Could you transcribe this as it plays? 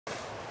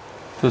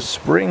The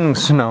spring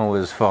snow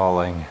is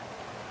falling.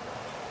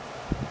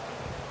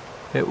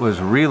 It was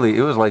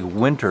like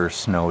winter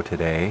snow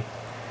today.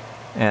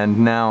 And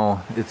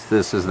now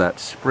this is that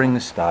spring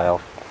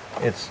style.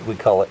 We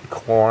call it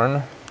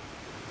corn.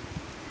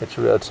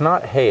 It's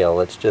not hail,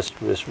 it's just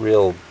this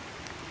real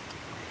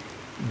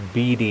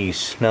beady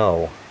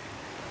snow.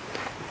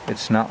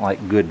 It's not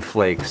like good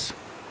flakes,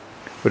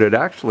 but it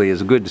actually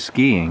is good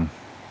skiing.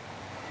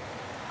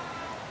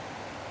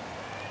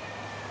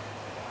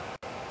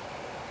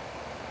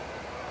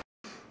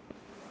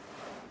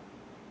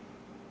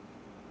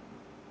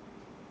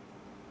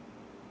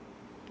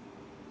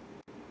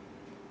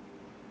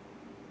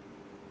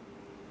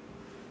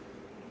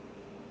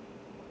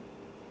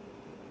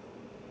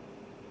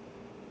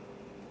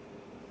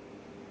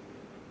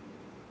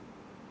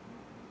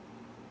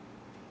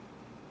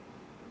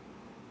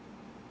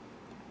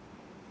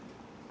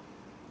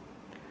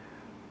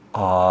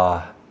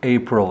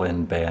 April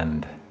in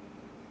Bend.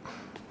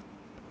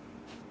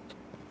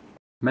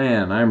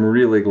 Man, I'm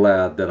really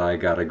glad that I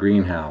got a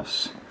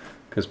greenhouse,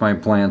 because my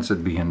plants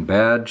would be in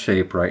bad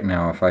shape right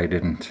now if I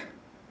didn't.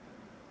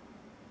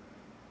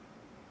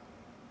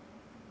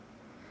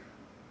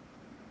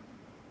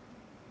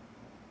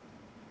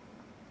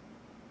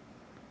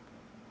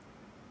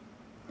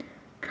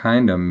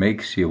 Kinda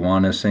makes you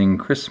want to sing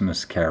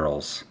Christmas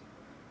carols.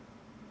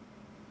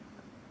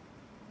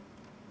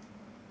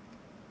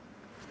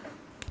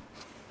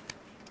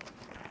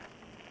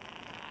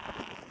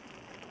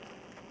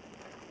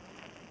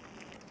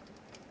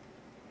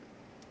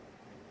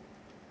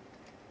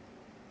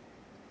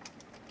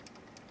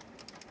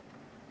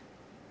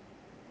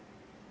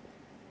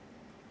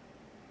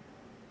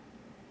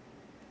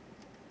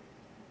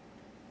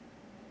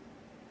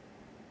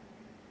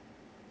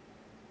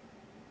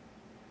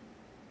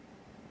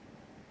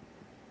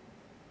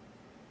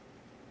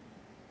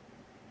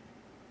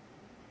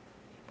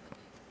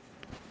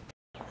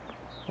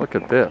 Look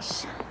at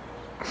this.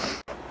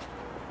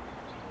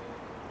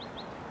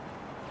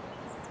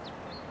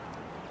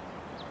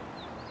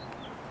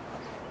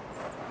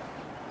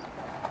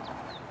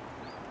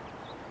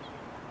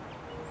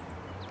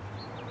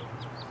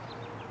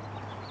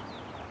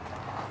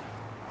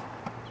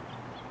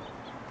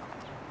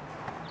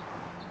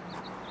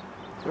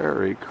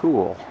 Very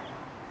cool.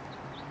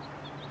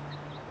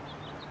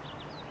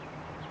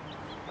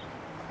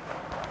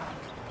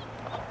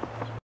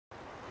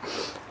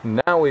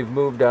 Now we've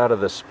moved out of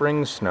the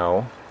spring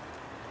snow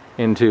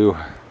into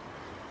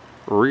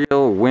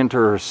real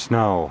winter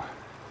snow.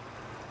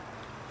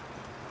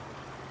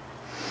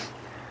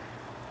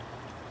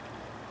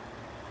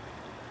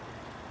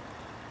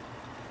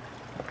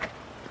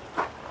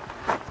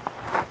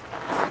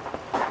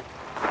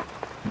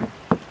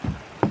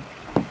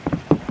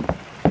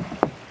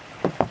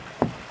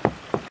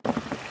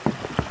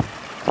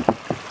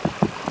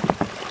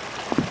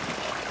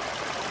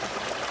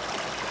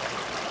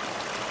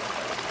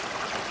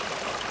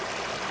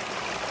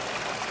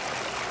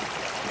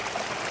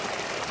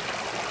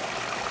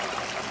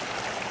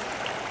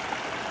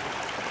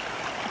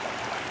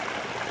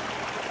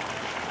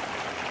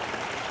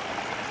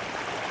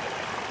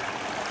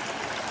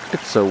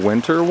 It's a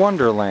winter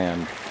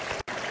wonderland.